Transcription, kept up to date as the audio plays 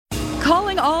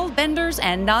Calling all benders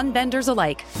and non-benders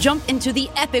alike. Jump into the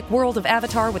epic world of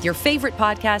Avatar with your favorite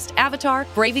podcast, Avatar: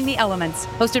 Braving the Elements.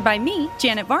 Hosted by me,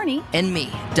 Janet Varney. And me,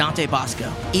 Dante Bosco.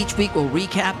 Each week we'll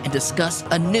recap and discuss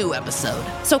a new episode.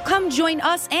 So come join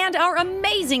us and our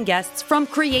amazing guests, from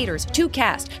creators to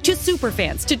cast to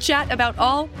superfans, to chat about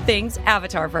all things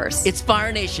Avatarverse. It's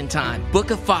Fire Nation time.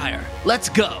 Book of Fire. Let's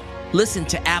go. Listen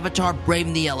to Avatar: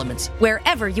 Braving the Elements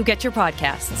wherever you get your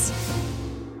podcasts.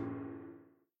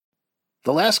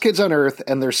 The Last Kids on Earth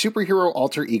and their superhero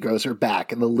alter egos are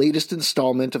back in the latest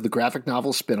installment of the graphic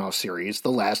novel spin-off series, The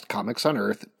Last Comics on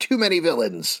Earth: Too Many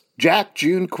Villains. Jack,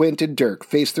 June, Quint, and Dirk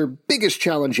face their biggest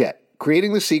challenge yet,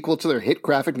 creating the sequel to their hit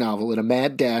graphic novel in a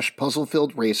mad dash,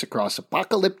 puzzle-filled race across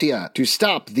Apocalyptia to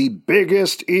stop the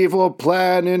biggest evil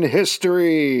plan in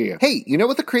history. Hey, you know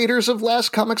what the creators of Last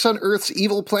Comics on Earth's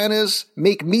evil plan is?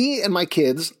 Make me and my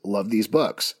kids love these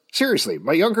books. Seriously,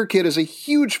 my younger kid is a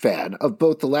huge fan of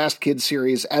both the Last Kids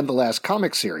series and the Last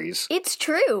Comics series. It's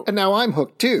true. And now I'm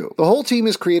hooked too. The whole team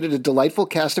has created a delightful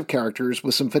cast of characters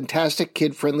with some fantastic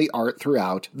kid-friendly art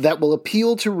throughout that will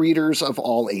appeal to readers of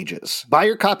all ages. Buy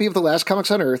your copy of The Last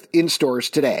Comics on Earth in stores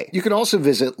today. You can also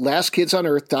visit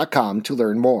LastKidsOnEarth.com to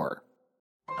learn more.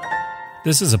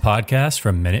 This is a podcast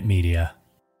from Minute Media.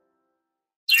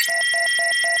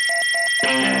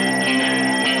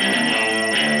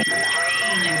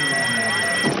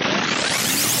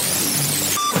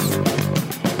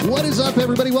 What is up,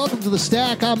 everybody? Welcome to The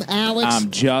Stack. I'm Alex. I'm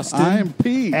Justin. I'm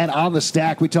Pete. And on The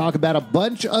Stack, we talk about a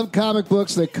bunch of comic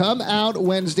books that come out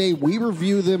Wednesday. We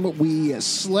review them. We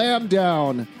slam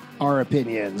down our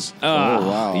opinions. Oh,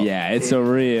 wow. Yeah, it's a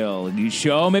real. You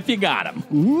show them if you got them.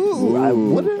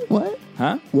 What?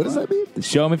 Huh? What does that mean?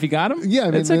 Show them if you got them? Yeah,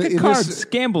 I mean, it's like a cards,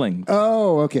 gambling.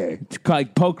 Oh, okay. It's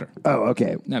like poker. Oh,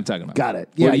 okay. No, I'm talking about. Got it.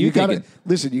 What Yeah, are you got to thinking?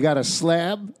 listen. You got to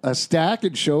slam a stack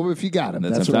and show them if you got them.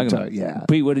 That's what I'm talking about. Yeah.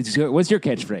 Pete, what's your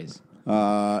catchphrase?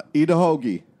 Eat a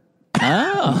hoagie.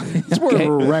 Oh, It's more of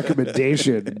a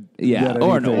recommendation. yeah, than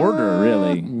or an anything. order,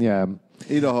 really. Yeah.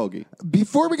 Eat a hoagie.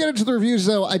 Before we get into the reviews,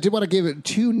 though, I did want to give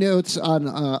two notes on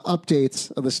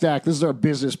updates of The Stack. This is our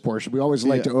business portion. We always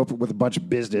like to open with a bunch of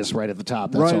business right at the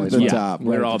top. That's Right at always the fun. top.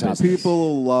 We're all business.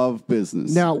 People love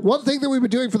business. Now, one thing that we've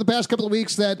been doing for the past couple of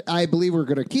weeks that I believe we're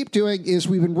going to keep doing is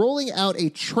we've been rolling out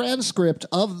a transcript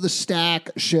of the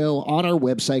Stack show on our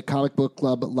website,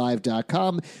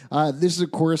 comicbookclublive.com. This is,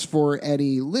 of course, for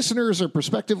any listeners or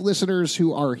prospective listeners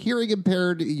who are hearing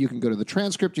impaired. You can go to the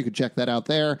transcript. You can check that out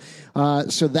there.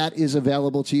 So that is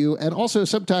available to you. And also,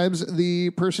 sometimes the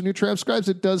person who transcribes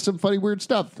it does some funny, weird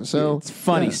stuff. So It's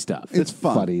funny stuff. It's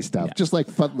fun. funny stuff. Yeah. Just like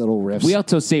fun little riffs. We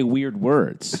also say weird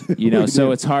words,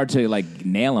 so it's hard to like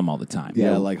nail them all the time.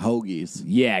 Yeah, like hoagies.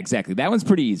 Yeah, exactly. That one's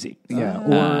pretty easy. Yeah.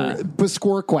 Or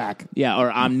Pascore Quack. Yeah, or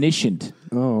omniscient.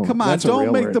 Oh, Come on, that's a don't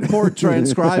real make word. the poor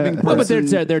transcribing person. Well, but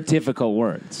they're difficult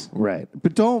words. Right.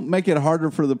 But don't make it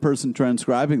harder for the person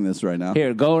transcribing this right now.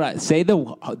 Here, say the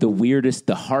weirdest,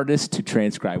 the hardest to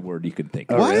transcribe word you can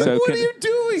think of. What? So What are you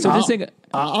doing? So just think.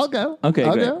 I'll go. Okay,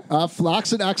 I'll great. go.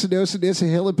 Floxin, oxytocin,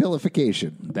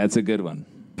 isahilipilification. That's a good one.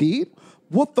 Pete?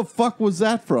 What the fuck was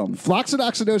that from? Floxin,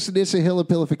 oxytocin,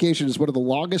 isahilipilification is one of the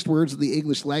longest words in the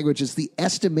English language. It's the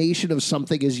estimation of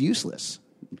something as useless.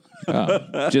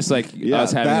 Just like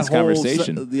us having that this whole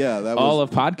conversation. that was all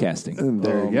of podcasting.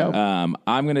 There you go.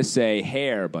 I'm going to say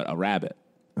hare, but a rabbit.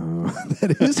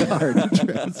 That is hard to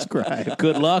transcribe.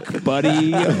 Good luck,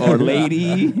 buddy or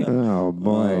lady. Oh,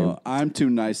 boy. I'm too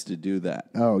nice to do that.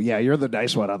 Oh, yeah, you're the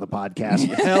nice one on the podcast.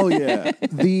 Hell yeah.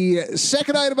 The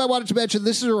second item I wanted to mention,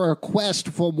 this is a request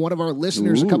from one of our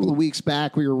listeners a couple of weeks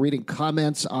back. We were reading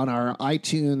comments on our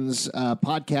iTunes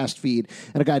podcast feed,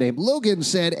 and a guy named Logan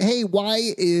said, hey, why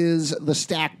is the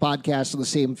Stack podcast on the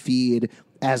same feed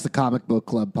as the Comic Book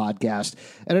Club podcast?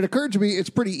 And it occurred to me it's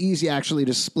pretty easy actually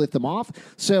to split them off.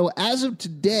 So as of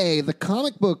today, the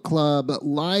Comic Book Club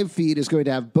live feed is going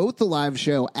to have both the live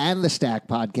show and the Stack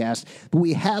podcast, but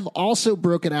we have also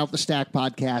broken out the Stack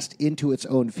podcast into its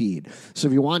own feed. So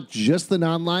if you want just the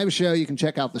non-live show, you can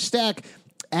check out the Stack.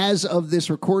 As of this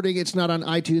recording, it's not on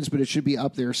iTunes, but it should be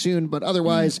up there soon. But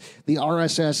otherwise, the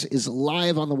RSS is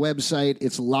live on the website.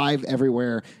 It's live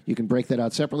everywhere. You can break that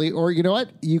out separately. Or you know what?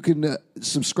 You can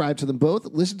subscribe to them both.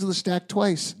 Listen to the Stack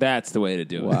twice. That's the way to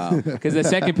do it. Wow. Because the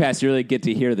second pass, you really get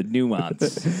to hear the nuance,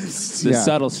 the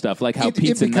subtle stuff, like how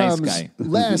Pete's a nice guy.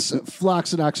 Less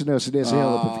floxin, oxytocin,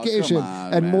 isahilipilification, come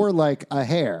on, and man. more like a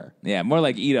hair. Yeah, more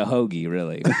like eat a hoagie,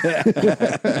 really.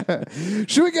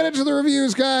 Should we get into the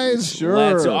reviews, guys?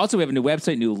 Sure. So also, we have a new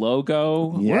website, new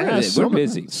logo. Yeah, We're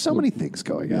busy. So many things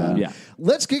going on. Yeah.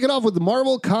 Let's kick it off with the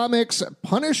Marvel Comics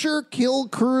Punisher Kill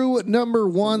Crew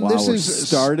 #1. Wow, This we're is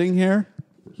starting here.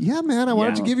 Yeah, man, I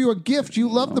wanted to give you a gift. You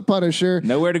love the Punisher.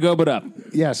 Nowhere to go but up.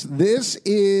 Yes, this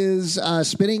is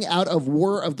spinning out of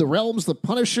War of the Realms. The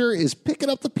Punisher is picking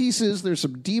up the pieces. There's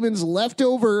some demons left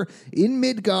over in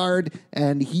Midgard,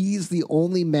 and he's the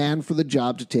only man for the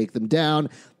job to take them down.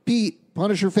 Pete,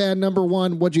 Punisher fan number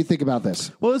one, what'd you think about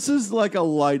this? Well, this is like a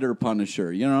lighter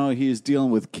Punisher. You know, he's dealing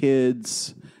with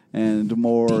kids and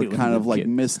more kind of like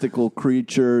mystical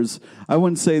creatures. I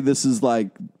wouldn't say this is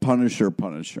like Punisher.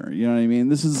 You know what I mean?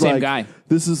 This is Same like guy.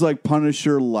 This is like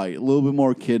Punisher light, a little bit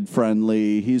more kid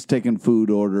friendly. He's taking food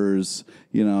orders.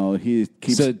 You know, he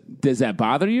keeps. So does that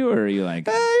bother you, or are you like?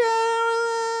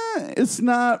 It's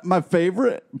not my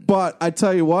favorite, but I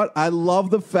tell you what, I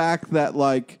love the fact that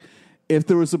like if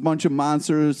there was a bunch of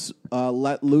monsters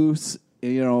let loose,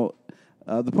 you know.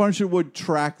 The Punisher would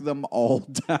track them all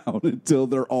down until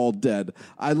they're all dead.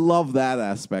 I love that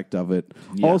aspect of it.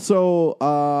 Yeah. Also,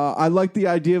 I like the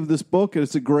idea of this book.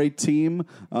 It's a great team.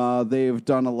 They've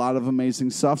done a lot of amazing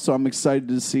stuff, so I'm excited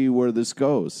to see where this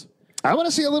goes. I want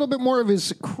to see a little bit more of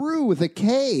his crew with a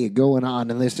K going on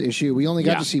in this issue. We only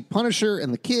got to see Punisher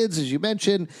and the kids, as you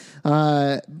mentioned,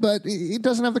 but he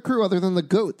doesn't have the crew other than the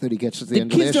goat that he gets at the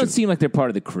end of the issue. The kids don't seem like they're part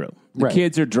of the crew. The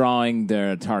kids are drawing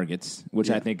their targets, which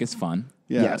I think is fun.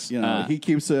 Yeah, yes. You know, he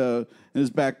keeps in his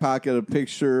back pocket a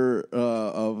picture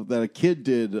of that a kid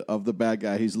did of the bad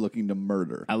guy he's looking to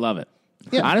murder. I love it.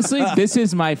 Yeah. Honestly, this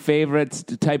is my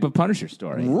favorite type of Punisher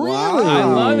story. Really? I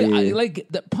love it. Like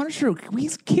the Punisher,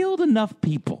 he's killed enough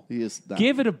people. He is not.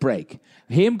 Give it a break.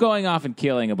 Him going off and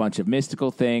killing a bunch of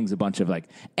mystical things, a bunch of like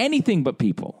anything but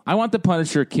people. I want the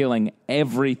Punisher killing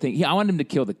everything. I want him to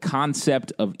kill the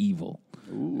concept of evil.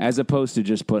 As opposed to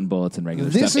just putting bullets in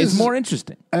regular stuff. It's more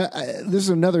interesting. This is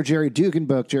another Jerry Dugan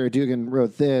book. Jerry Dugan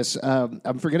wrote this.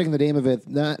 I'm forgetting the name of it.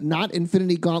 Not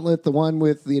Infinity Gauntlet, the one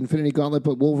with the Infinity Gauntlet,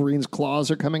 but Wolverine's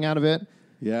claws are coming out of it.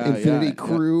 Yeah, Infinity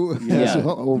Crew,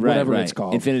 or whatever it's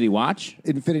called. Infinity Watch?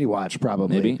 Infinity Watch,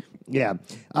 probably. Maybe. Yeah.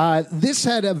 This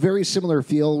had a very similar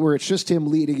feel where it's just him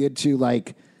leading into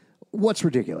like, what's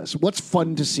ridiculous? What's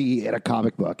fun to see in a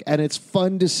comic book? And it's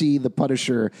fun to see the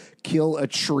Punisher kill a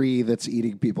tree that's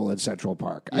eating people in Central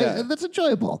Park. Yeah. That's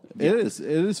enjoyable. It is. It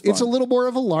is fun. It's a little more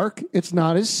of a lark. It's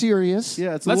not as serious.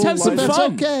 Yeah, it's Let's have some That's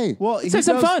fun. okay. Well, Let's have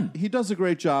some fun. He does a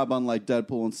great job on like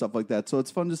Deadpool and stuff like that, so it's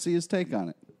fun to see his take on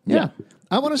it. Yeah.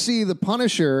 I want to see the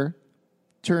Punisher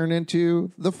turn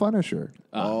into the Funisher.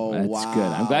 Oh, that's wow. good.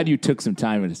 I'm glad you took some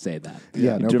time to say that.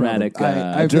 Yeah, no dramatic,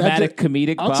 problem. dramatic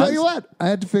comedic I'll pause. tell you what, I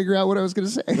had to figure out what I was going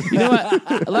to say. You know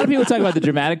what? A lot of people talk about the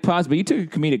dramatic pause, but you took a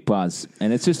comedic pause,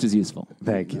 and it's just as useful.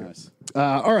 Thank you. Nice.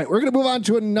 All right, we're going to move on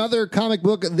to another comic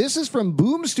book. This is from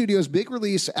Boom Studios, big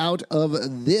release out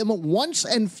of them, Once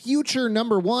and Future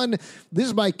 #1. This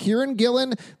is by Kieran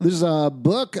Gillen. This is a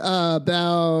book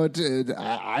about,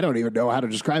 I don't even know how to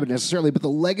describe it necessarily, but the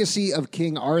legacy of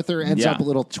King Arthur ends up a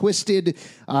little twisted,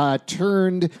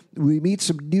 turned. We meet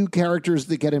some new characters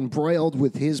that get embroiled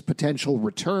with his potential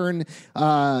return.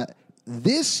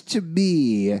 This, to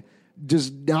me,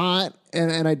 does not,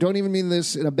 and I don't even mean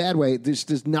this in a bad way, this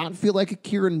does not feel like a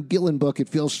Kieran Gillen book. It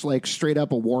feels like straight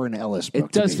up a Warren Ellis book.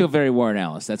 It does feel very Warren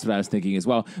Ellis. That's what I was thinking as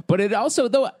well. But it also,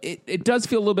 though, it does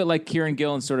feel a little bit like Kieran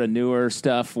Gillen's sort of newer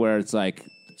stuff where it's like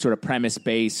sort of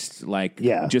premise-based, like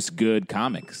just good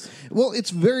comics. Well,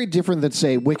 it's very different than,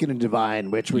 say, Wicked and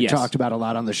Divine, which we talked about a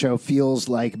lot on the show. Feels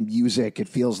like music. It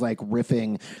feels like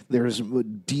riffing. There's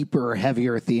deeper,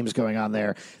 heavier themes going on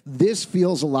there. This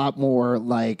feels a lot more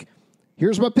like,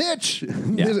 here's my pitch.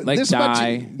 Yeah, like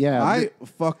Die.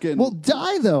 Well,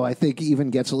 Die, though, I think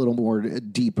even gets a little more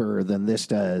deeper than this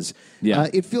does. Yeah.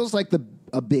 It feels like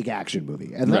a big action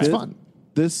movie, and that's fun.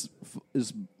 This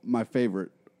is my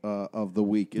favorite of the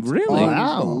week. It's really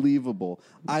unbelievable.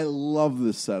 I love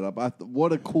this setup.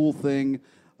 What a cool thing.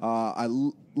 I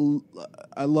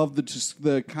love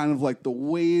the kind of like the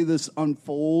way this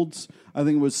unfolds. I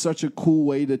think it was such a cool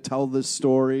way to tell this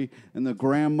story, and the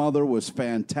grandmother was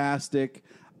fantastic.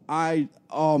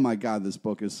 Oh my God, this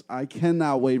book is, I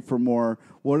cannot wait for more.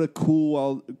 What a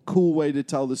cool way to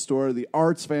tell the story. The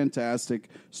art's fantastic.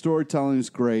 Storytelling is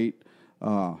great.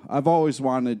 I've always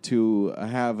wanted to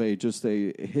have just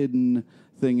a hidden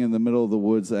thing in the middle of the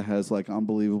woods that has like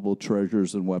unbelievable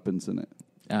treasures and weapons in it.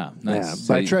 Oh, nice.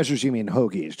 Yeah, by treasures, you mean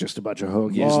hoagies, just a bunch of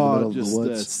hoagies in the middle of the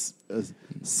woods. A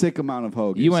sick amount of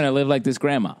hoagies. You want to live like this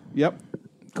grandma. Yep.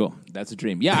 Cool. That's a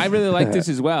dream. Yeah, I really like this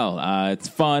as well. It's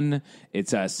fun.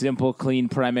 It's a simple, clean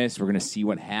premise. We're going to see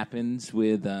what happens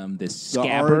with this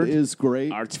Scabbard. The art is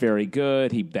great. Art's very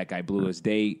good. That guy blew his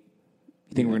date.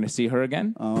 You think we're going to see her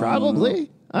again?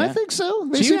 Probably. I think so.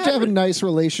 They seem to have a nice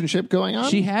relationship going on.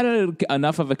 She had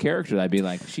enough of a character that I'd be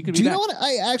like, she could be Do you that. know what?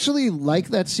 I actually like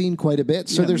that scene quite a bit.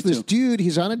 So there's this dude,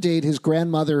 he's on a date. His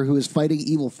grandmother, who is fighting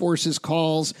evil forces,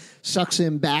 calls, sucks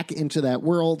him back into that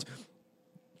world.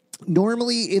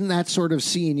 Normally, in that sort of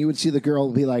scene, you would see the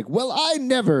girl be like, well, I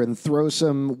never, and throw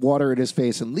some water at his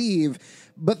face and leave.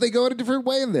 But they go in a different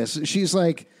way in this. She's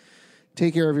like,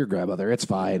 take care of your grandmother. It's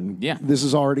fine. Yeah. This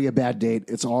is already a bad date.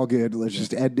 It's all good. Let's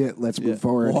just end it. Let's move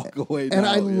forward. Walk away And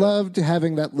now, I loved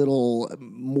having that little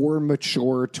more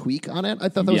mature tweak on it. I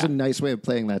thought that was a nice way of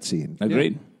playing that scene.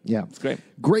 Agreed. Yeah. It's great.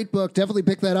 Great book. Definitely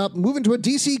pick that up. Moving to a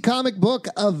DC comic book,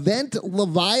 Event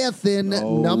Leviathan,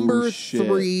 number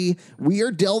 3. We are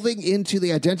delving into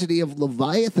the identity of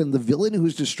Leviathan, the villain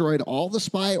who's destroyed all the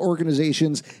spy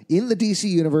organizations in the DC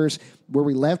universe. Where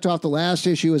we left off the last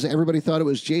issue is everybody thought it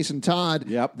was Jason Todd.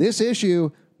 Yep. This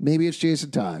issue, maybe it's Jason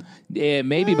Todd. Yeah,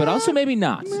 maybe, but also maybe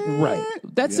not. Right.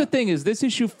 That's the thing is this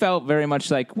issue felt very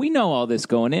much like we know all this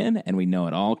going in and we know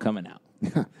it all coming out.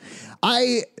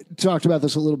 I talked about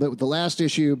this a little bit with the last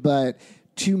issue, but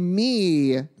to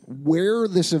me, where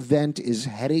this event is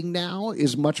heading now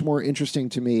is much more interesting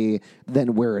to me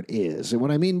than where it is. And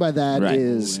what I mean by that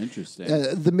is interesting.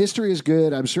 The mystery is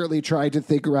good. I'm certainly trying to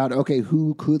figure out, okay,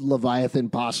 who could Leviathan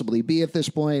possibly be at this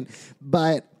point?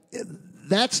 But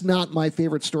that's not my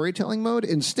favorite storytelling mode.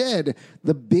 Instead,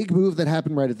 the big move that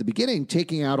happened right at the beginning,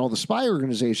 taking out all the spy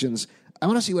organizations, I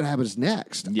want to see what happens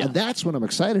next. Yeah. That's what I'm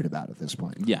excited about at this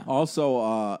point. Yeah.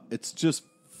 Also, it's just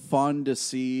fun to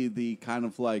see the kind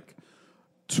of like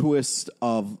twist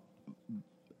of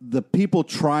the people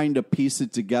trying to piece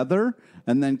it together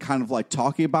and then kind of like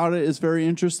talking about it is very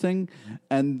interesting.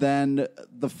 And then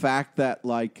the fact that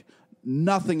like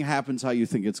nothing happens how you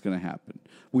think it's going to happen.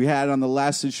 We had on the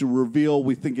last issue reveal,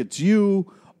 we think it's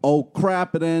you. Oh,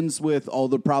 crap, it ends with, oh,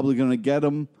 they're probably going to get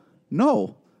him.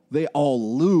 No. They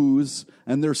all lose,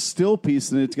 and they're still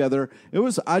piecing it together.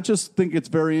 I just think it's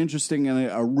very interesting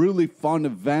and a really fun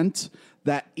event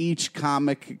that each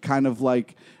comic kind of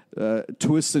like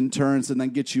twists and turns and then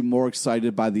gets you more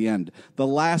excited by the end. The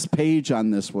last page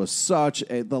on this was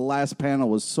the last panel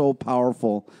was so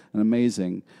powerful and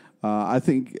amazing. I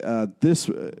think this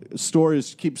story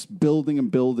keeps building and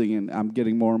building, and I'm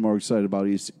getting more and more excited about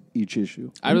each issue.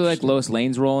 I really like Lois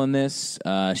Lane's role in this.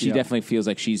 She definitely feels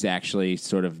like she's actually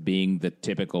sort of being the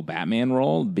typical Batman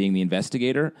role, being the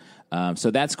investigator. So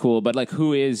that's cool. But like,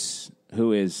 who is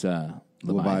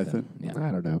Leviathan? Yeah.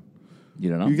 I don't know. You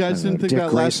don't know? You guys didn't think Dick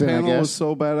that last Grayson, I panel was guess.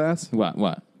 so badass?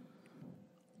 What?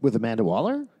 With Amanda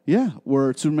Waller? Yeah,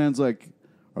 where Superman's like,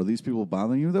 are these people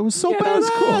bothering you? That was so Yeah, badass.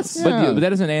 that was cool. Yeah. But that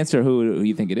doesn't answer who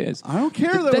you think it is. I don't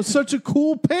care. That was such a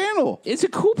cool panel. It's a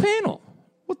cool panel.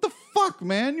 What the fuck,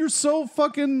 man? You're so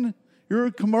fucking... You're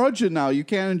a curmudgeon now. You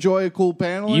can't enjoy a cool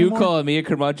panel You anymore? calling me a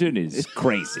curmudgeon is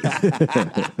crazy.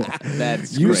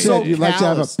 That's You crazy. said you'd like to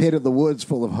have a callous. pit in the woods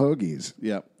full of hoagies.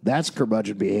 Yep. That's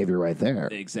curmudgeon behavior right there.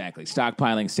 Exactly.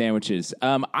 Stockpiling sandwiches.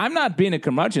 I'm not being a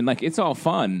curmudgeon. Like, it's all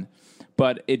fun,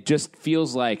 but it just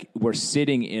feels like we're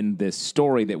sitting in this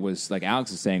story that was, like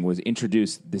Alex was saying, was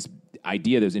introduced, this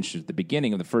idea that was introduced at the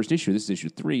beginning of the first issue. This is issue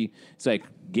 3. It's like,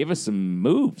 give us some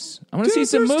moves. I want to see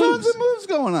some there's moves. tons of moves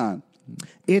going on.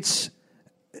 It's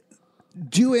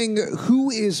doing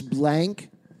who is blank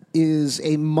is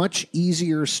a much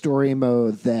easier story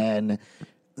mode than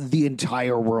the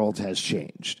entire world has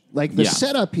changed. Like the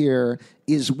setup here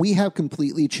is we have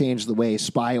completely changed the way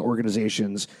spy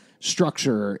organizations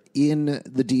structure in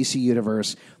the DC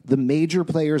universe. The major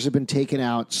players have been taken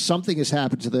out. Something has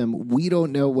happened to them. We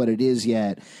don't know what it is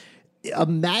yet.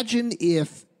 Imagine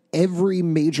if every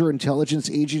major intelligence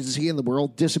agency in the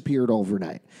world disappeared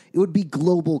overnight. It would be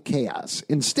global chaos.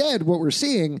 Instead, what we're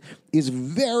seeing is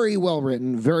very well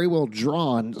written, very well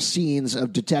drawn scenes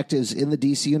of detectives in the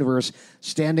DC universe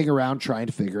standing around trying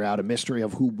to figure out a mystery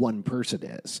of who one person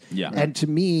is. Yeah. And to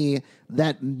me,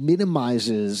 that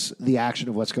minimizes the action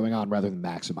of what's going on rather than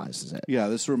maximizes it. Yeah,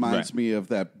 this reminds me of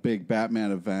that big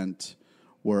Batman event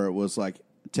where it was like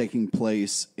taking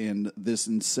place in this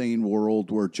insane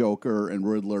world where Joker and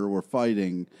Riddler were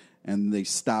fighting, and they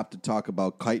stopped to talk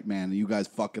about Kite Man, and you guys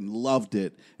fucking loved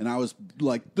it. And I was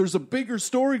like, there's a bigger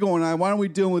story going on. Why aren't we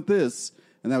dealing with this?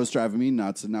 And that was driving me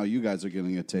nuts, and now you guys are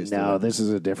getting a taste No, of it. this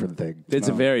is a different thing. It's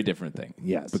a very different thing.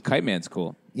 Yes. But Kite Man's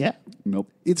cool. Yeah. Nope.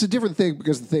 It's a different thing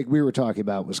because the thing we were talking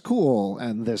about was cool,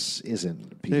 and this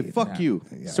isn't. Hey, fuck you.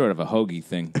 Sort of a hoagie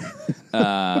thing.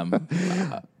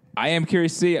 I am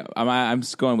curious to see. I'm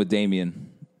just going with Damian.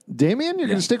 Damian? You're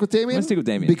going to stick with Damian? I'm gonna stick with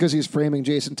Damian. Because he's framing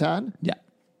Jason Todd? Yeah.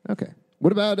 Okay.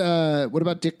 What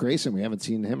about Dick Grayson? We haven't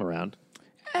seen him around.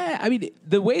 I I mean,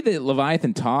 the way that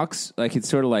Leviathan talks, like it's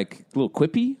sort of like a little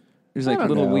quippy. There's like I don't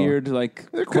little know. weird like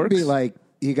There quirks. could be like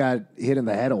he got hit in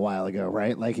the head a while ago,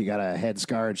 right? Like he got a head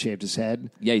scar and shaved his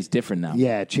head. Yeah, he's different now.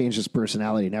 Yeah, changed his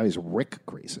personality. Now he's Rick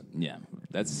Grayson. Yeah.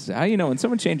 That's how you know when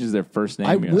someone changes their first name.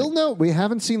 I you're will like, note we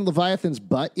haven't seen Leviathan's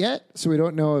butt yet, so we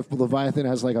don't know if Leviathan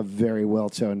has like a very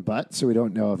well-toned butt, so we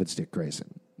don't know if it's Dick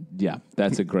Grayson. Yeah,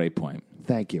 that's a great point.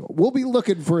 Thank you. We'll be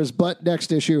looking for his butt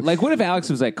next issue. Like, what if Alex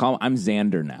was like, "Call, I'm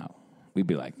Xander now." We'd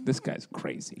be like, "This guy's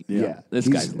crazy. This he's-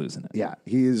 guy's losing it." Yeah,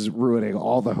 he's ruining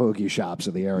all the hoagie shops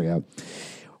in the area.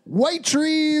 White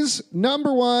Trees,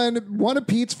 number one of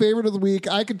Pete's favorite of the week.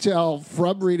 I can tell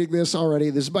from reading this already.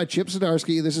 This is by Chip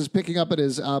Zdarsky. This is picking up at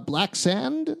his Black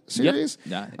Sand series.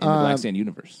 Yep. Yeah, in the Black Sand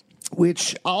universe.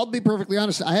 Which, I'll be perfectly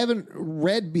honest, I haven't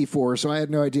read before, so I had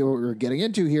no idea what we were getting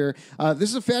into here. This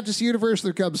is a fantasy universe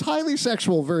that becomes highly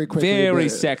sexual very quickly. Very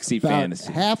about sexy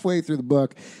fantasy. Halfway through the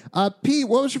book. Pete,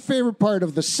 what was your favorite part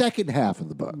of the second half of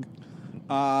the book?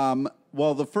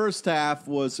 Well, the first half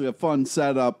was a fun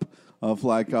setup of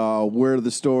like where the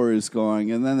story is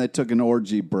going, and then they took an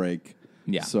orgy break.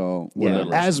 Yeah. So Yeah,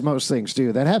 as most things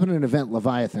do. That happened in Event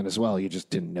Leviathan as well. You just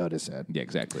didn't notice it. Yeah,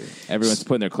 exactly. Everyone's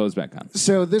putting their clothes back on.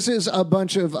 So this is a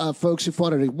bunch of folks who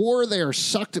fought at a war. They are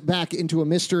sucked back into a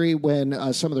mystery when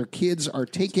some of their kids are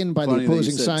taken by funny the that you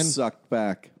opposing said sign. sucked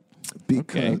back.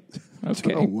 Okay.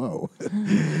 Okay. Oh, whoa.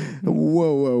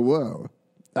 Whoa.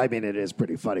 I mean, it is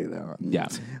pretty funny, though. Yeah.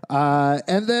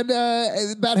 And then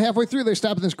about halfway through, they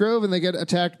stop in this grove and they get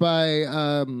attacked by,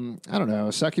 I don't know,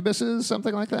 succubuses,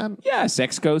 something like that. Yeah,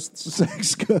 sex ghosts.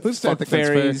 Sex ghost. I Fuck think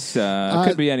that's fair. fairies.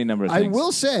 Could be any number of I things.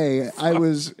 will say I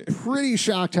was pretty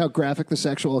shocked how graphic the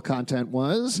sexual content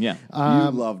was. Yeah.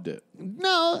 You loved it.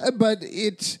 No, but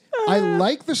it's. I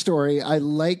like the story. I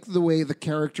like the way the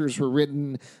characters were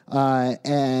written,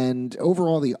 and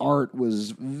overall the art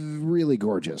was really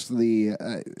gorgeous. The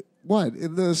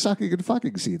sucking and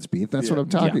fucking scenes, Pete. That's what I'm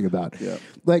talking about. Yeah.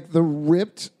 Like the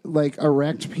ripped, like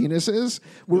erect penises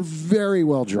were very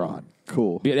well drawn.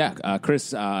 Cool. Yeah,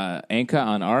 Chris Anka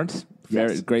on art.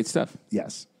 Very Yes. great stuff.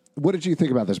 Yes. What did you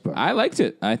think about this book? I liked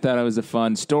it. I thought it was a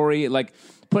fun story. Like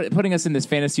putting us in this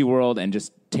fantasy world and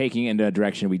just taking it into a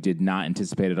direction we did not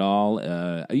anticipate at all.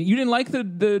 You didn't like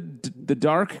the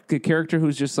dark character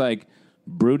who's just like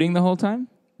brooding the whole time?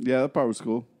 Yeah, that part was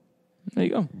cool. There you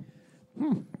go.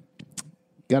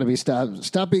 Got to be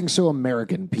stop being so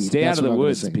American, Pete. Stay That's out of what the I'm gonna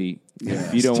woods, say. Pete.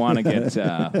 If you don't want to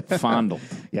get fondled.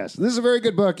 Yes, this is a very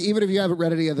good book. Even if you haven't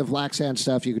read any of the Black Sand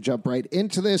stuff, you could jump right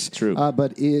into this. True.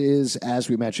 But it is, as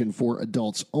we mentioned, for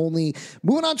adults only.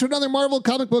 Moving on to another Marvel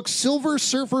comic book, Silver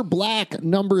Surfer Black,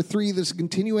 number 3. This is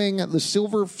continuing the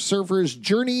Silver Surfer's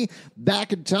journey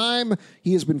back in time.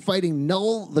 He has been fighting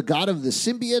Null, the god of the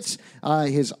symbiotes.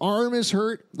 His arm is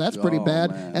hurt. That's pretty bad.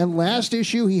 man. And last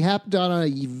issue, he happened on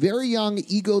a very young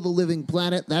Ego the Living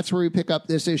Planet. That's where we pick up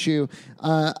this issue.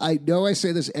 I know I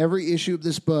say this every issue of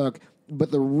this book, but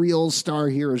the real star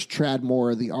here is Trad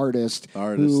Moore, the artist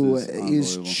who is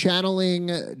is unbelievable.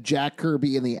 channeling Jack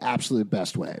Kirby in the absolute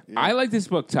best way. I like this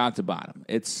book top to bottom.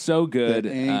 It's so good.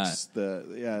 The inks,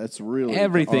 it's really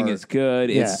Everything art. is good.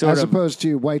 Yeah, It's sort as of opposed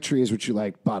to White Trees, which you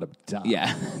like bottom top.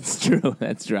 Yeah, that's true.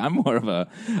 That's true. I'm more of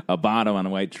a bottom on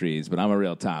White Trees, but I'm a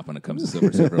real top when it comes to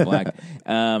Silver Surfer Black.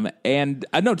 And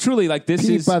no, truly, like this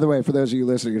Pete, is. by the way, for those of you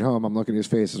listening at home, I'm looking at his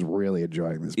face, is really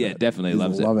enjoying this. Yeah, book. definitely He's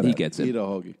loves it. loving He gets Eat it. a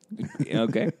hoagie.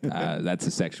 Okay, that's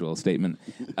a sexual statement.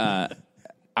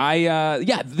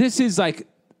 This is like.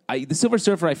 The Silver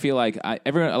Surfer, I feel like a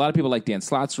lot of people like Dan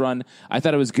Slott's run. I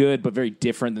thought it was good, but very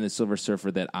different than the Silver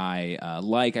Surfer that I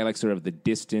like. I like sort of the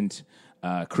distant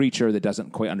creature that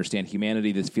doesn't quite understand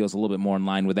humanity. This feels a little bit more in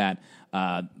line with that.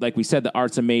 Like we said, the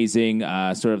art's amazing,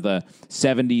 sort of the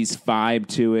 70s vibe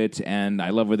to it, and I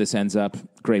love where this ends up.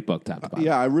 Great book, top to bottom.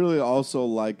 Yeah, I really also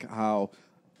like how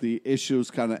the issues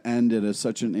kind of end at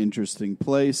such an interesting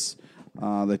place.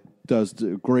 That does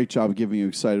a great job of giving you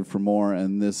excited for more,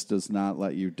 and this does not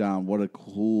let you down. What a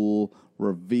cool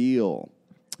reveal.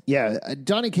 Yeah,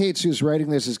 Donny Cates, who's writing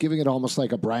this, is giving it almost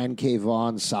like a Brian K.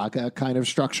 Vaughan saga kind of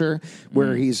structure,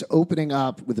 where he's opening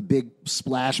up with a big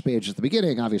splash page at the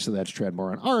beginning. Obviously, that's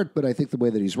Treadmore on art, but I think the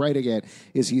way that he's writing it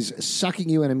is he's sucking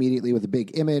you in immediately with a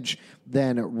big image,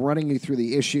 then running you through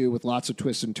the issue with lots of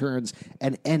twists and turns,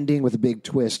 and ending with a big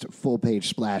twist, full-page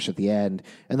splash at the end.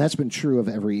 And that's been true of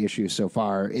every issue so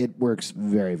far. It works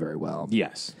very, very well.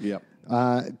 Yes. Yep.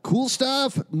 Cool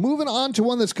stuff. Moving on to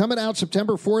one that's coming out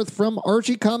September 4th from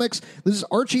Archie Comics. This is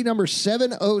Archie number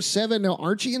 707. Now,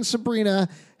 Archie and Sabrina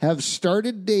have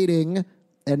started dating,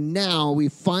 and now we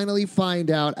finally find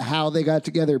out how they got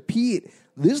together. Pete,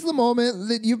 this is the moment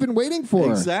that you've been waiting for.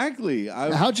 Exactly.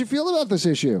 How'd you feel about this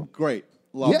issue? Great.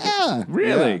 Loved it. Yeah.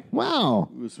 Really? Yeah. Wow.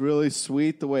 It was really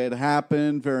sweet the way it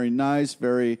happened. Very nice.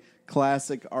 Very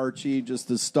classic Archie, just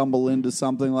to stumble into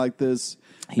something like this.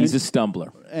 He's a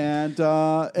stumbler. And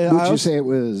Would you say it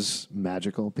was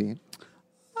magical, Pete?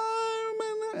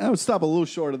 I would stop a little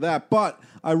short of that, but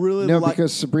I really No, like.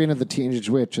 because Sabrina the Teenage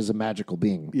Witch is a magical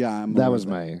being. Yeah, that was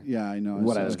my. Yeah, I know.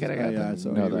 What I was getting at. Yeah,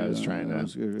 No, that I was trying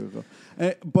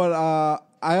to. But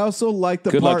I also like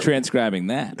the Good part. luck transcribing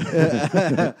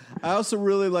that. I also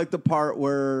really like the part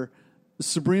where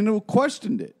Sabrina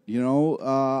questioned it. You know,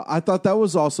 I thought that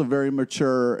was also very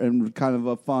mature and kind of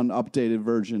a fun, updated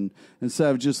version. Instead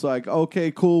of just like,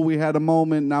 okay, cool, we had a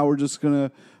moment, now we're just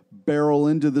gonna barrel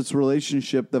into this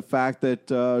relationship. The fact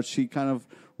that she kind of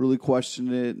really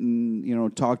questioned it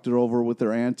and talked it over with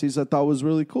her aunties, I thought was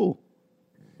really cool.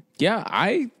 Yeah,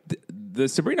 the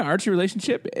Sabrina Archie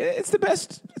relationship, it's the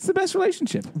best. It's the best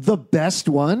relationship. The best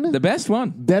one? The best one.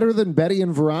 Better than Betty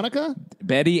and Veronica?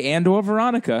 Betty and or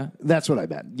Veronica. That's what I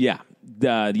bet. Yeah.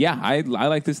 I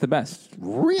like this the best.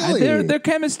 Really? Their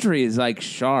chemistry is like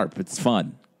sharp. It's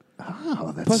fun.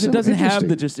 Oh, that's Plus, so it doesn't have interesting.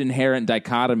 the just inherent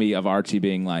dichotomy of Archie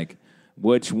being like,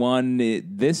 which one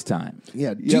this time?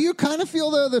 Yeah. Do you kind of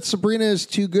feel, though, that Sabrina is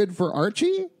too good for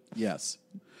Archie? Yes,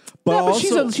 But,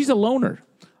 also, she's a loner.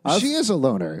 She is a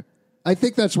loner. I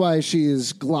think that's why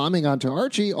she's glomming onto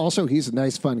Archie. Also, he's a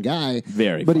nice, fun guy.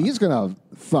 Very But fun. he's going to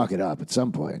fuck it up at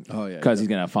some point. oh yeah, Because he's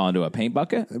going to fall into a paint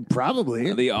bucket?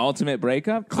 Probably. The ultimate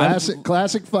breakup?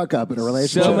 Classic fuck up in a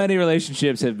relationship. So many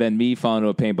relationships have been me falling into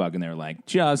a paint bucket and they're like,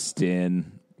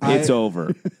 Justin, it's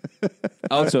over.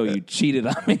 Also, you cheated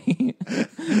on me.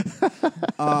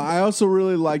 I also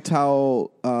really liked how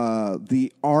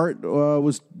the art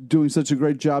was doing such a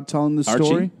great job telling the Archie?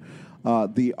 story.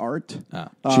 The art.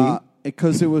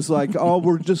 Because it was like, oh,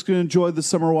 we're just going to enjoy the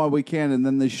summer while we can. And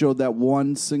then they showed that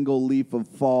one single leaf of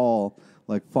fall,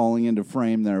 like falling into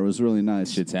frame there. It was really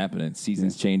nice. Shit's happening.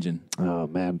 Season's changing. Oh,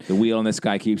 man. The wheel in the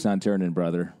sky keeps on turning,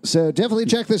 brother. So definitely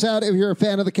check this out if you're a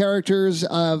fan of the characters.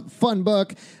 Fun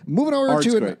book. Moving over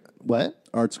Art's to great. What?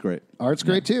 Art's great. Art's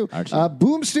great too. Archie.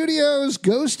 Boom Studios,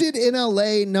 Ghosted in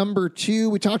LA #2.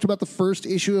 We talked about the first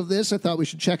issue of this. I thought we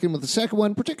should check in with the second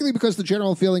one, particularly because the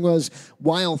general feeling was,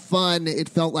 while fun, it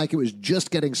felt like it was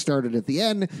just getting started at the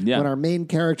end when our main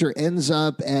character ends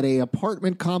up at a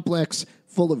apartment complex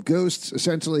full of ghosts.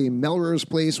 Essentially, Melrose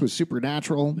Place was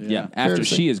supernatural. Yeah, Fair after to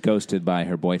say. she is ghosted by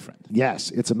her boyfriend.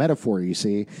 Yes, it's a metaphor, you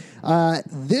see.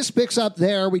 This picks up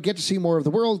there. We get to see more of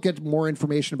the world, get more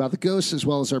information about the ghosts, as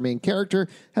well as our main character.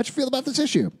 How'd you feel about this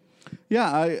issue?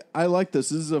 Yeah, I like this.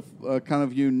 This is a kind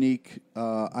of unique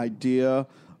idea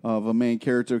of a main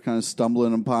character kind of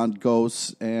stumbling upon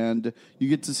ghosts, and you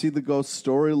get to see the ghost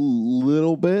story a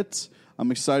little bit. I'm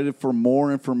excited for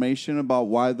more information about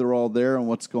why they're all there and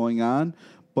what's going on.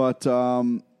 But,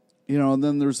 and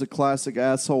then there's the classic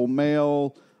asshole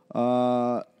male.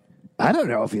 I don't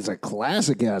know if he's a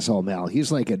classic asshole male.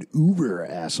 He's like an uber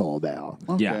asshole male.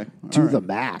 Okay. Yeah. To the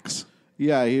max.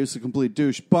 Yeah, he was a complete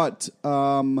douche. But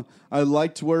I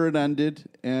liked where it ended.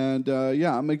 And,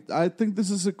 I think this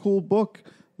is a cool book.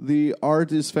 The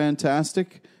art is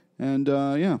fantastic. And,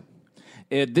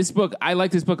 This book, I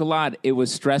like this book a lot. It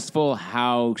was stressful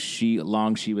how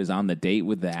long she was on the date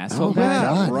with the asshole guy.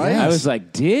 God, right? yes. I was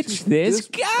like, ditch this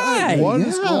guy. What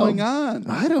is Yeah. going on?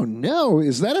 I don't know.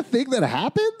 Is that a thing that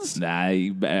happens?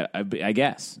 I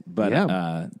guess. But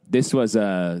Yeah. this was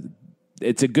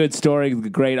it's a good story,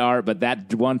 great art, but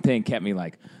that one thing kept me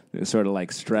like sort of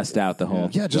like stressed out the whole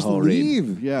Yeah, just the whole read.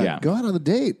 leave. Yeah. Go out on the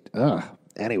date.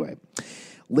 Anyway.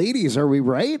 Ladies, are we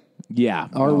right? Yeah.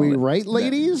 Are we right,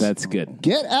 ladies? That's good.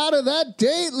 Get out of that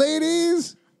date,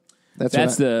 ladies.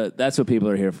 That's what people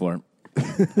are here for.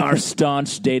 Our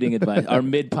staunch dating advice, our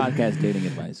mid-podcast dating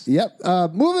advice. Yep.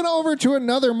 Moving over to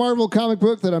another Marvel comic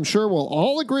book that I'm sure we'll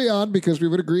all agree on because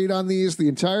we've agreed on these the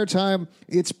entire time.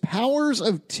 It's Powers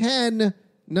of 10,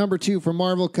 #2 from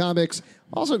Marvel Comics,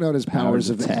 also known as Powers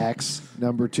of 10. X,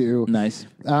 #2. Nice.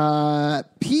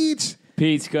 Pete.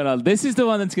 Pete's this is the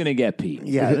one that's gonna get Pete.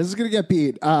 Yeah, this is going to get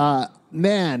Pete.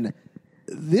 Man,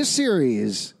 this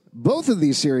series, both of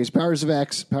these series, Powers of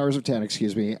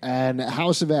 10, and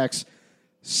House of X,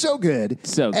 so good.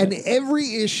 So good. And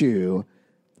every issue,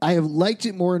 I have liked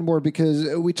it more and more because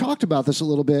we talked about this a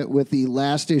little bit with the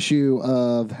last issue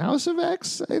of House of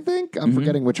X, I think. I'm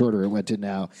forgetting which order it went in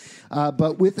now.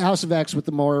 But with House of X, with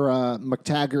the more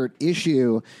McTaggart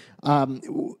issue,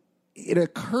 it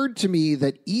occurred to me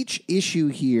that each issue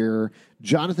here,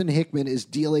 Jonathan Hickman is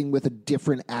dealing with a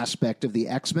different aspect of the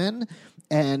X-Men.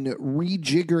 and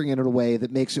rejiggering it in a way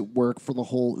that makes it work for the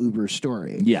whole Uber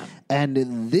story. Yeah. And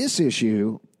in this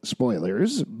issue,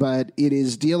 spoilers, but it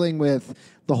is dealing with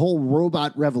the whole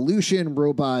robot revolution,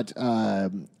 robot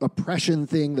oppression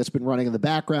thing that's been running in the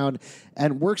background,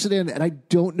 and works it in. And I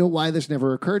don't know why this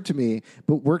never occurred to me,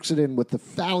 but works it in with the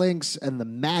phalanx and the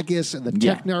magus and the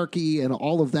technarchy and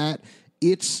all of that.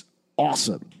 It's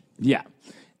awesome. Yeah.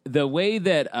 The way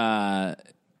that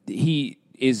he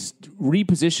is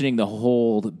repositioning the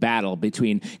whole battle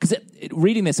between... Because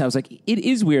reading this, I was like, it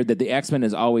is weird that the X-Men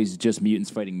is always just mutants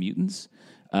fighting mutants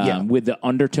with the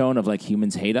undertone of, like,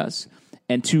 humans hate us.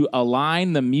 And to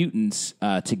align the mutants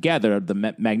together, the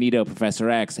Magneto, Professor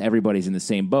X, everybody's in the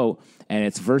same boat, and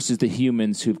it's versus the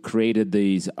humans who've created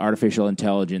these artificial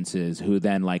intelligences who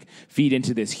then like feed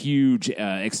into this huge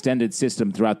extended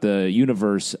system throughout the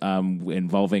universe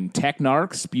involving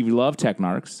technarchs. You love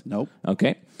technarchs. Nope.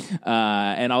 Okay.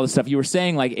 And all this stuff. You were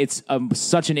saying like it's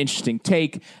such an interesting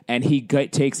take, and he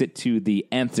takes it to the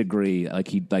nth degree,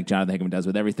 like Jonathan Hickman does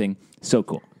with everything. So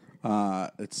cool.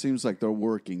 It seems like they're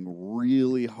working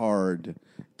really hard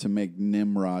to make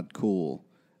Nimrod cool,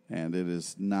 and it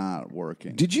is not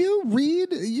working. Did you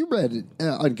read? You read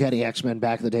Uncanny X-Men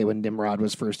back in the day when Nimrod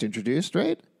was first introduced,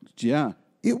 right? Yeah.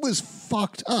 It was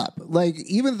fucked up. Like,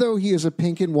 even though he is a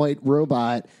pink and white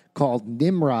robot called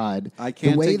Nimrod, I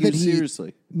can't the way take that you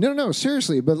seriously. No,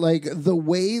 seriously. But like the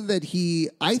way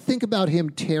that I think about him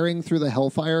tearing through the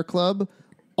Hellfire Club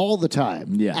all the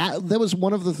time. Yeah. That was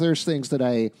one of the first things that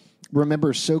I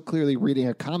remember so clearly reading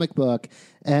a comic book,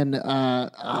 and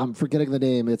I'm forgetting the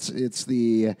name. It's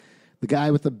the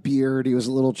guy with the beard. He was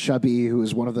a little chubby, who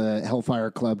was one of the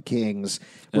Hellfire Club kings,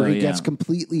 where he gets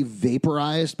completely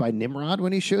vaporized by Nimrod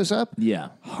when he shows up. Yeah.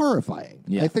 Horrifying.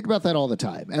 Yeah. I think about that all the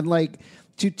time. And like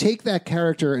to take that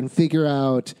character and figure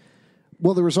out,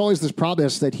 well, there was always this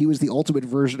promise that he was the ultimate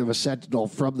version of a Sentinel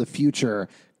from the future,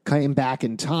 came back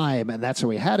in time, and that's how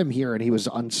we had him here, and he was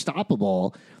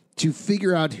unstoppable. To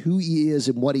figure out who he is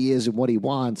and what he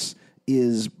wants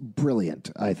is brilliant,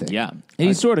 I think. Yeah. And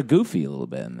he's sort of goofy a little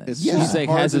bit in this. It's Yeah. just He's like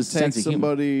hard has to a take sense of humor.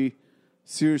 somebody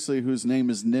seriously whose name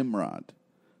is Nimrod.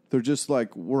 They're just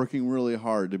like working really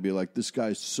hard to be like, this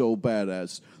guy's so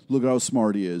badass. Look at how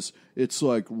smart he is. It's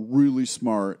like really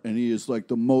smart, and he is like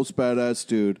the most badass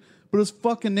dude. But his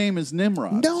fucking name is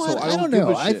Nimrod. No, so I don't give know.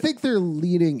 a I shit. think they're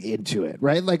leading into it,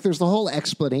 right? Like, there's the whole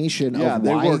explanation Yeah, of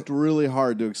they why. worked really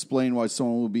hard to explain why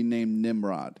someone would be named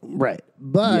Nimrod. Right.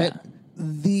 But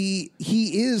he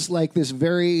is like this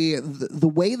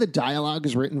the way the dialogue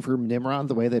is written for Nimrod,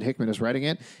 the way that Hickman is writing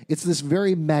it, it's this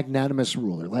very magnanimous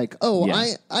ruler. Like,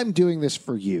 I'm doing this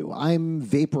for you. I'm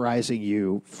vaporizing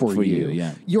you for you.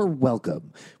 Yeah. You're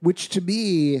welcome. Which to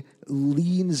me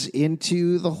leans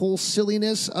into the whole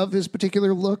silliness of his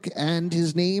particular look and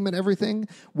his name and everything,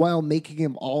 while making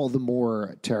him all the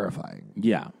more terrifying.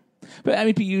 Yeah. But I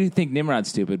mean, you think Nimrod's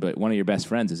stupid, but one of your best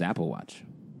friends is Apple Watch.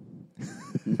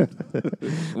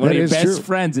 One of your is best true.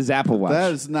 friends is Apple Watch.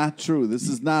 That is not true. This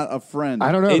is not a friend.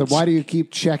 I don't know. Then It's- why do you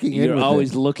keep checking in You're with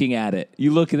always it? looking at it.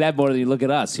 You look at that more than you look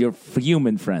at us. You're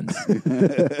human friends.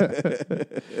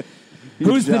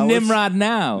 Who's the jealous? Nimrod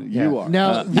now? You are.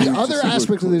 Now, the You're other just super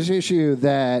aspect of cool. this issue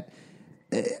that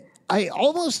I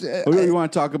almost... You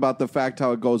want to talk about the fact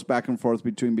how it goes back and forth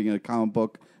between being a comic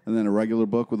book and then a regular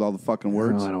book with all the fucking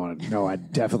words? No, I don't want to. No, I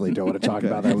definitely don't want to talk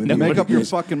about that with you. Make up your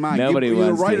fucking mind. Nobody you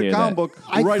wants to write hear a comic that. book,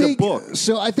 I write think, a book.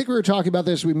 So I think we were talking about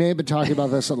this. We may have been talking about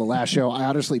this on the last show. I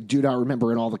honestly do not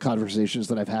remember in all the conversations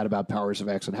that I've had about Powers of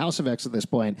X and House of X at this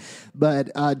point. But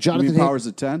You Jonathan mean Powers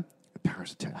of 10?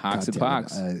 Powers of 10. Hawks and God damn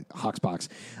Pox. it. Hawks Pox.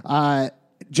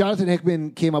 Jonathan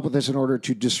Hickman came up with this in order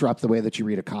to disrupt the way that you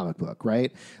read a comic book,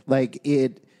 right? Like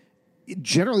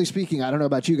generally speaking, I don't know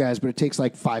about you guys, but it takes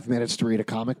like 5 minutes to read a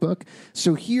comic book.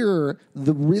 So here,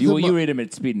 the rhythm... You read him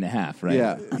at speed and a half, right?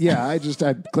 Yeah. Yeah, I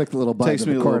clicked the little button Takes in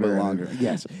me the a little corner. bit longer.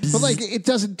 Yes. But like it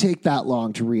doesn't take that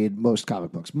long to read most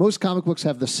comic books. Most comic books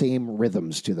have the same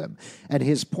rhythms to them. And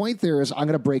his point there is I'm going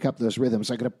to break up those rhythms.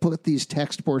 I'm going to put these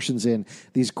text portions in,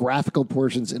 these graphical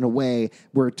portions in a way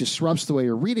where it disrupts the way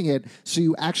you're reading it, so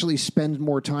you actually spend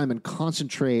more time and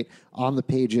concentrate on the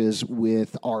pages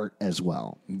with art as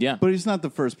well. Yeah. But he's not the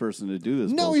first person to do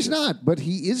this. No, bullshit. he's not, but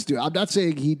he is doing. I'm not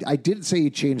saying I didn't say he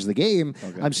changed the game.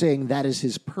 I'm saying that is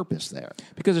his purpose there.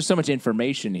 Because there's so much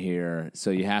information here, so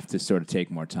you have to sort of take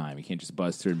more time. You can't just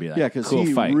buzz through and be like, Yeah, because cool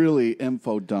he fight. really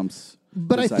info dumps.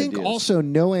 But I his think ideas. also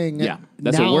knowing... Yeah,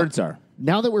 that's what words are.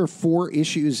 Now that we're 4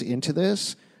 issues into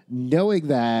this, knowing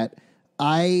that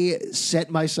I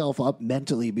set myself up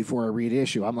mentally before I read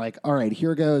issue. I'm like, all right,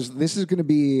 here goes. This is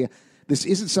This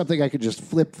isn't something I could just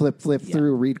flip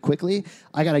through, read quickly.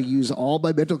 I got to use all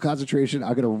my mental concentration.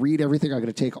 I'm going to read everything. I'm going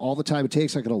to take all the time it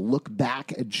takes. I'm going to look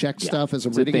back and check stuff as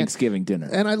I'm reading Thanksgiving dinner.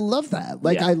 And I love that.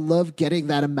 Like, I love getting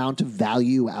that amount of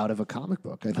value out of a comic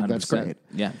book. I think that's 100%. great.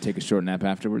 Yeah, take a short nap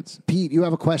afterwards. Pete, you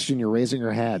have a question. You're raising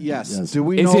your hand. Yes. Do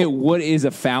we Is know? it what is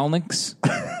a phalanx?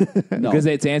 Because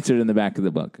it's answered in the back of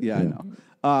the book. Yeah, I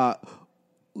know.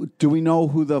 Do we know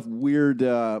who the weird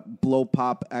blow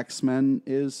pop X-Men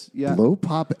is yet? Blow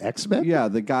Pop X-Men? Yeah,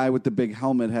 the guy with the big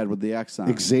helmet head with the X on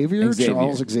it. Xavier?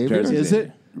 Charles Xavier? Charles Is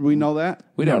it? We know that?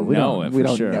 We don't know it we for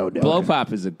don't sure. know. Blow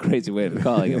pop is a crazy way of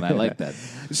calling him. I like that.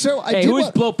 So I Hey, did who's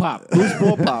wa- Blow Pop? Who's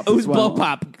blow pop? Who's as well? Blow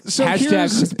Pop? So Hashtag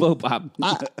here's- who's Blow Pop?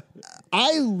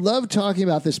 I love talking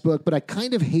about this book, but I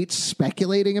kind of hate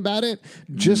speculating about it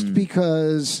just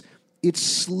because it's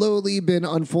slowly been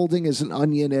unfolding as an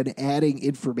onion and adding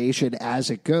information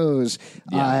as it goes.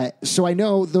 So I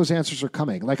know those answers are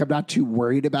coming. Like, I'm not too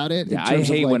worried about it. in Yeah, I terms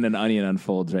of, hate like, when an onion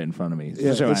unfolds right in front of me.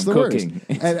 yeah, So it's I'm the worst. cooking.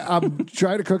 And I'm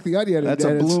trying to cook the onion. That's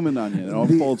and a it's- blooming onion. It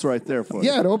unfolds right there for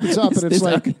you. Yeah, it opens up and it's This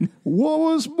like, onion. what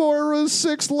was Moira's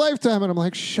sixth lifetime? And I'm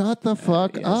like, shut the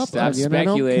fuck up, Stop onion. I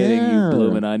don't speculating, you care.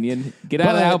 blooming onion. Get out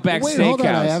of the But Outback wait, hold on.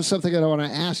 I have Steakhouse. something that I want to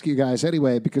ask you guys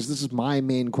anyway, because this is my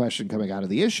main question coming out of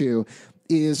the issue,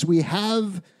 is we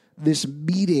have this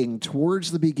meeting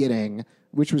towards the beginning,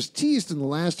 which was teased in the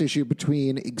last issue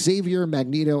between Xavier,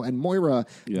 Magneto, and Moira.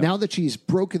 Now that she's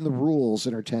broken the rules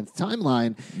in her 10th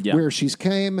timeline, where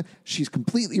she's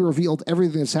completely revealed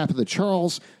everything that's happened to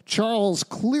Charles. Charles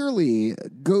clearly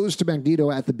goes to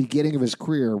Magneto at the beginning of his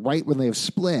career, right when they have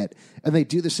split, and they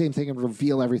do the same thing and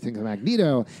reveal everything to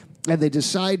Magneto, and they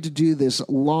decide to do this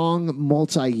long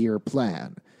multi-year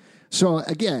plan. So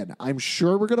again, I'm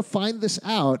sure we're going to find this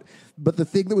out, but the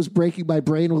thing that was breaking my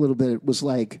brain a little bit was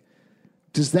like,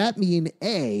 does that mean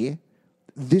A,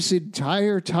 this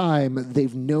entire time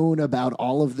they've known about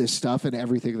all of this stuff and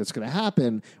everything that's going to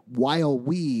happen while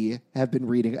we have been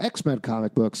reading X-Men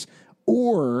comic books,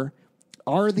 or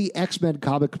are the X-Men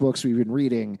comic books we've been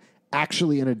reading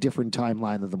actually in a different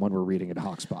timeline than the one we're reading in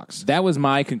Hoxpox? That was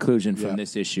my conclusion from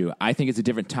this issue. I think it's a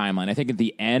different timeline. I think at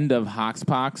the end of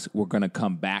Hoxpox, we're going to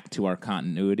come back to our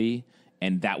continuity,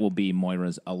 and that will be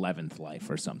Moira's 11th life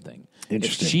or something.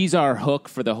 Interesting. If she's our hook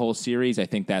for the whole series, I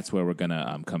think that's where we're going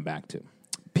to come back to.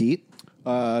 Pete?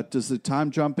 Does the time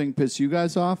jumping piss you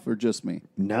guys off or just me?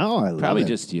 No, I love Probably it.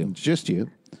 just you. Just you.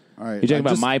 All right. You're talking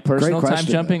about my personal great time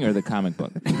question. jumping or the comic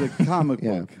book? the comic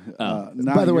Yeah. book.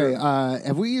 Now By the way, you're-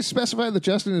 have we specified that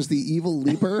Justin is the evil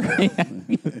leaper?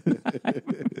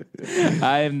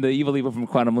 I'm the evil leaper from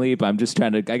Quantum Leap. I'm just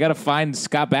trying to. I got to find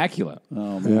Scott Bakula.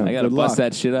 oh man, I got to Good bust luck.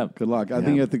 that shit up. Good luck. I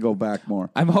think you have to go back more.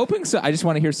 I'm hoping so. I just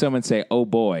want to hear someone say, "Oh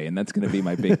boy," and that's going to be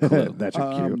my big clue. That's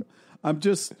cute. I'm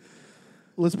just.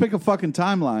 Let's pick a fucking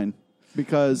timeline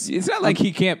because It's not like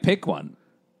he can't pick one.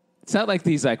 It's not like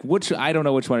he's like, which I don't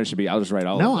know which one it should be. I'll just write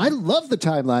all No, of I them. love the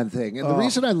timeline thing. And the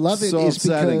reason I love it so is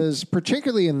upsetting. because,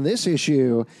 particularly in this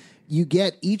issue, you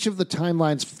get each of the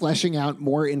timelines fleshing out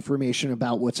more information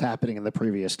about what's happening in the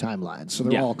previous timeline. So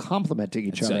they're Yeah. all complementing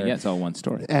each So, other. yeah, it's all one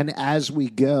story. And as we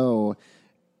go,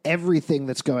 everything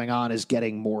that's going on is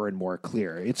getting more and more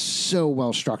clear. It's so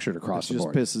well structured across it the just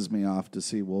board. pisses me off to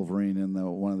see Wolverine in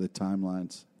one of the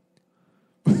timelines.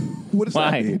 What does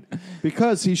that Why? mean?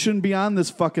 Because he shouldn't be on this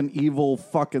fucking evil,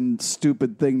 fucking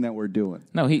stupid thing that we're doing.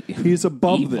 No, He's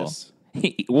above evil. this.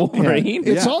 Wolverine.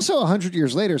 It's Yeah. also 100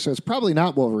 years later, so it's probably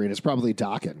not Wolverine. It's probably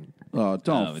Dokken. Oh, don't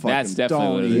Oh, fucking. that's definitely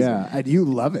don't what it is. even- Yeah, and you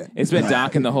love it. It's been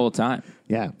docking the whole time.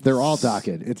 Yeah, they're all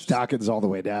Dokken. It's Dokkens all the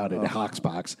way down in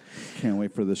Hoxpox. Can't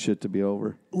wait for this shit to be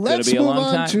over. Let's be a move long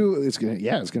on time. to it's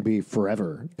gonna be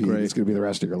forever. Great. It's gonna be the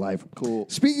rest of your life. Cool.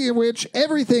 Speaking of which,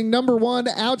 Everything #1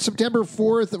 out September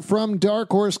 4th from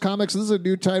Dark Horse Comics. This is a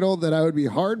new title that I would be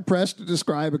hard pressed to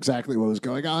describe exactly what was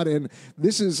going on in.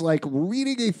 This is like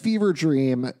reading a fever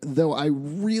dream, though I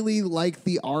really like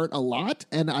the art a lot,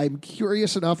 and I'm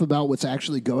curious enough about what's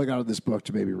actually going on in this book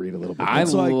to maybe read a little bit. I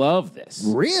more. love this.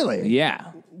 Really? Yeah.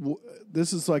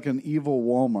 This is like an evil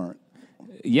Walmart.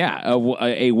 Yeah,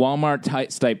 a Walmart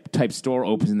type store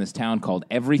opens in this town called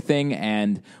Everything,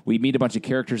 and we meet a bunch of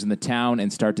characters in the town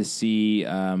and start to see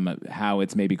how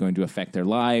it's maybe going to affect their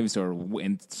lives,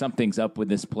 and something's up with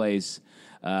this place.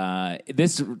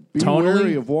 This Be tonally,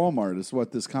 wary of Walmart is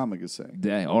what this comic is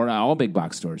saying. or all big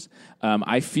box stores.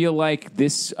 I feel like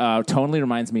this tonally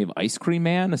reminds me of Ice Cream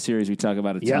Man, a series we talk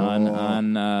about a ton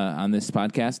on this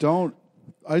podcast. Don't.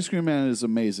 Ice Cream Man is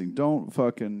amazing. Don't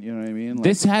fucking, you know what I mean? Like,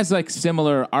 This has like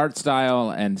similar art style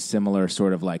and similar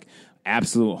sort of like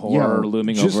absolute horror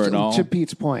looming over it all. To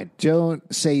Pete's point, don't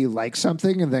say you like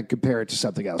something and then compare it to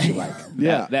something else you like.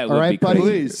 Yeah. that All would right, be buddy?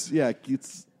 crazy. Please. Yeah.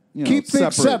 It's, Keep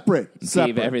things separate.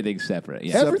 Keep everything separate.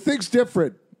 Yeah. Everything's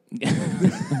different.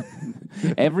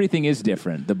 Everything is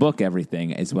different. The book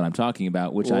Everything is what I'm talking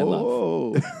about, which I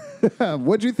love.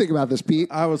 What'd you think about this, Pete?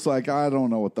 I was like, I don't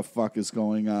know what the fuck is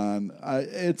going on.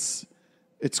 It's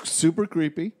super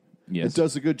creepy. Yes. It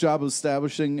does a good job of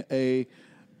establishing a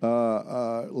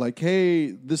like,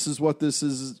 hey, this is what this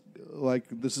is like.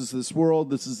 This is this world.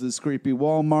 This is this creepy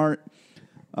Walmart.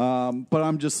 But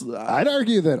I'm just I'd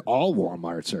argue that all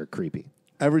Walmarts are creepy.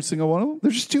 every single one of them.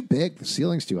 They're just too big. The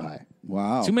ceiling's too high.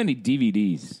 Wow, Too many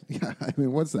DVDs. Yeah, I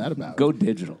mean, what's that about? Go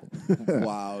digital.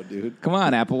 wow, dude. Come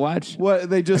on, Apple Watch. What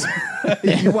they just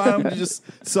you want them to just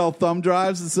sell thumb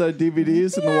drives instead of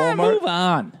DVDs in the Walmart? Move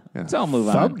on. Let's all move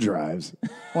Thumb on. drives.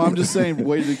 Well, I'm just saying,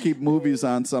 way to keep movies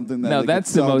on something that No, they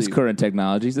that's could the sell most to you. current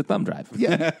technology is the thumb drive.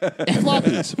 Yeah,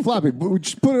 floppy. We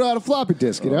just put it on a floppy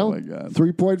disk. You know, my God.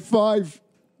 3.5.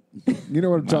 You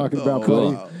know what I'm talking about,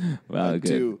 buddy. Wow. Well, good.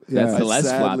 do. That's Yeah. the I less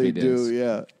sadly floppy disk. do,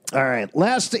 yeah. All right,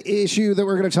 last issue that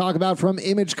we're going to talk about from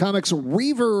Image Comics,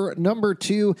 Reaver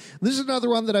 #2. This is another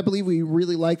one that I believe we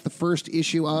really liked the first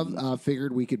issue of.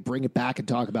 Figured we could bring it back and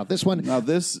talk about this one. Now,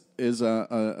 this is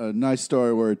a nice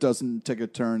story where it doesn't take a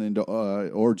turn into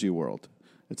orgy world.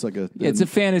 It's like It's a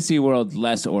fantasy world,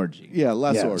 less orgy.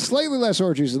 less Yeah, orgy. slightly less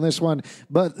orgies in this one,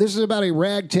 but this is about a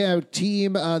ragtag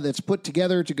team that's put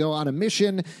together to go on a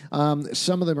mission.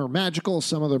 Some of them are magical,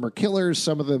 some of them are killers,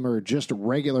 some of them are just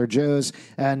regular Joes.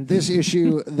 And this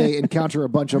issue, they encounter a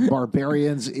bunch of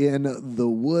barbarians in the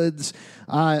woods.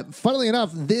 Funnily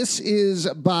enough, this is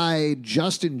by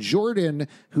Justin Jordan,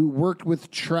 who worked with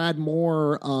Trad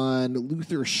Moore on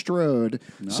Luther Strode.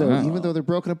 So even though they're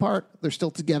broken apart, they're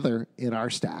still together in our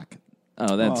stack.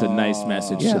 Oh, that's a nice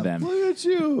message Yeah. to them. Look at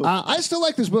you. I still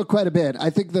like this book quite a bit. I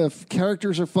think the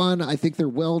characters are fun. I think they're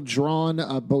well drawn,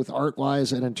 both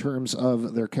art-wise and in terms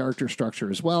of their character structure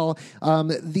as well.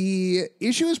 The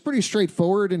issue is pretty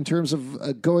straightforward in terms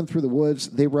of going through the woods.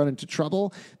 They run into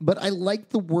trouble, but I like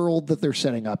the world that they're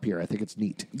setting up here. I think it's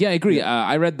neat. Yeah, I agree.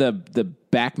 I read the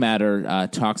back matter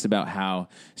talks about how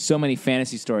so many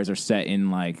fantasy stories are set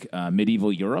in like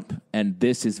medieval Europe, and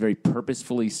this is very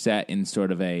purposefully set in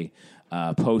sort of a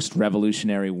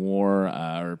post-Revolutionary War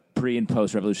or pre- and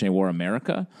post-Revolutionary War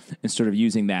America, and sort of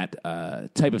using that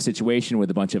type of situation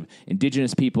with a bunch of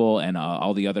indigenous people and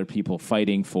all the other people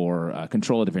fighting for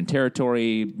control of different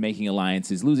territory, making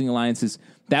alliances, losing alliances.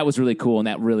 That was really cool, and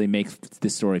that really makes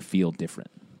this story feel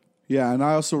different. Yeah, and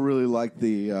I also really like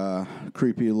the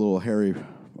creepy little hairy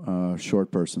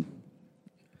short person.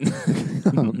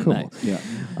 Oh, cool. Nice. Yeah.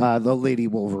 The Lady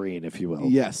Wolverine, if you will.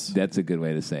 Yes. That's a good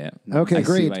way to say it. Okay, I see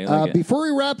great. why you like it. Before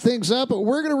we wrap things up,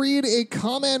 we're going to read a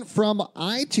comment from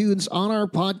iTunes on our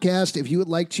podcast. If you would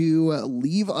like to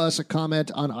leave us a comment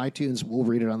on iTunes, we'll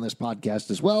read it on this podcast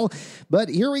as well. But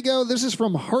here we go. This is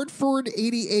from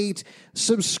Hartford88.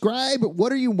 Subscribe.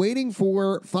 What are you waiting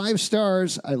for? 5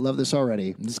 stars. I love this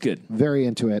already. It's good. Very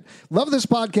into it. Love this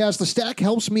podcast. The stack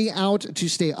helps me out to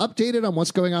stay updated on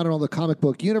what's going on in all the comic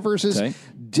book universes. Okay.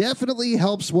 Definitely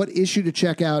helps what issue to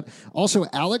check out. Also,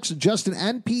 Alex, Justin,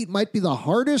 and Pete might be the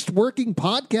hardest working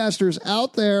podcasters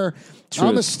out there. Truth.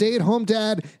 I'm a stay-at-home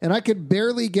dad, and I could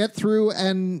barely get through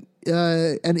an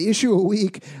issue a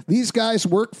week. These guys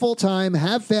work full-time,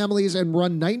 have families, and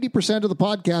run 90% of the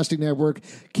podcasting network.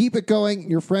 Keep it going.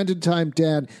 Your friend in time,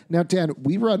 Dan. Now, Dan,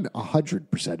 we run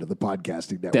 100% of the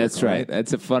podcasting network. That's all right.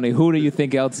 That's a funny. Who do you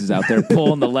think else is out there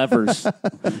pulling the levers?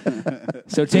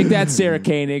 So take that, Sarah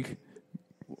Koenig.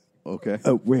 Okay.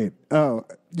 Oh, wait. Oh,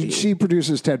 she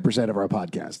produces 10% of our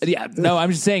podcast. Yeah, no,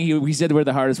 I'm just saying. He said we're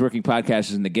the hardest working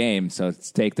podcasters in the game. So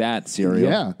let's take that, Serial.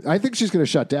 Yeah, I think she's going to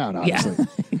shut down, honestly. Yeah,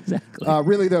 exactly.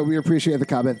 Really, though, we appreciate the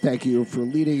comment. Thank you for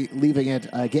leaving it.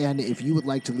 Again, if you would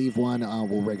like to leave one,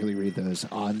 we'll regularly read those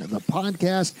on the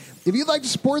podcast. If you'd like to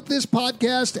support this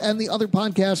podcast and the other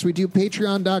podcasts we do,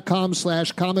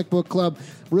 patreon.com/comic book club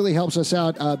really helps us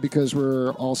out because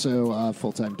we're also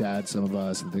full-time dads, some of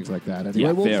us, and things like that. Anyway,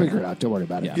 Yeah, we'll fair. figure it out. Don't worry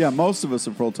about it. Yeah, most of us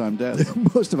are full-time dads.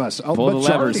 Most of us. Pull the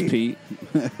levers, Pete.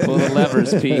 Pull the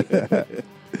levers, Pete.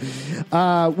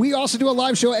 We also do a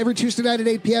live show every Tuesday night at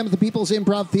 8 p.m. at the People's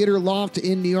Improv Theater Loft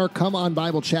in New York. Come on by,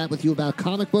 we'll chat with you about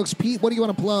comic books. Pete, what do you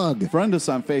want to plug? Friend us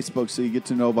on Facebook so you get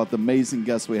to know about the amazing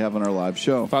guests we have on our live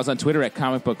show. Follow us on Twitter at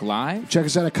Comic Book Live. Check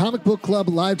us out at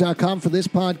comicbookclublive.com for this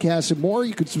podcast and more.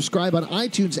 You can subscribe on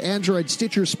iTunes, Android,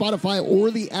 Stitcher, Spotify,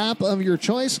 or the app of your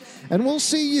choice. And we'll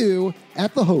see you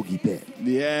at the Hoagie Pit.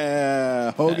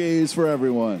 Yeah, hoagies for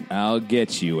everyone. I'll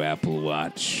get you, Apple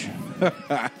Watch.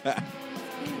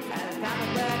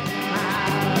 Comic book,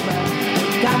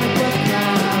 got me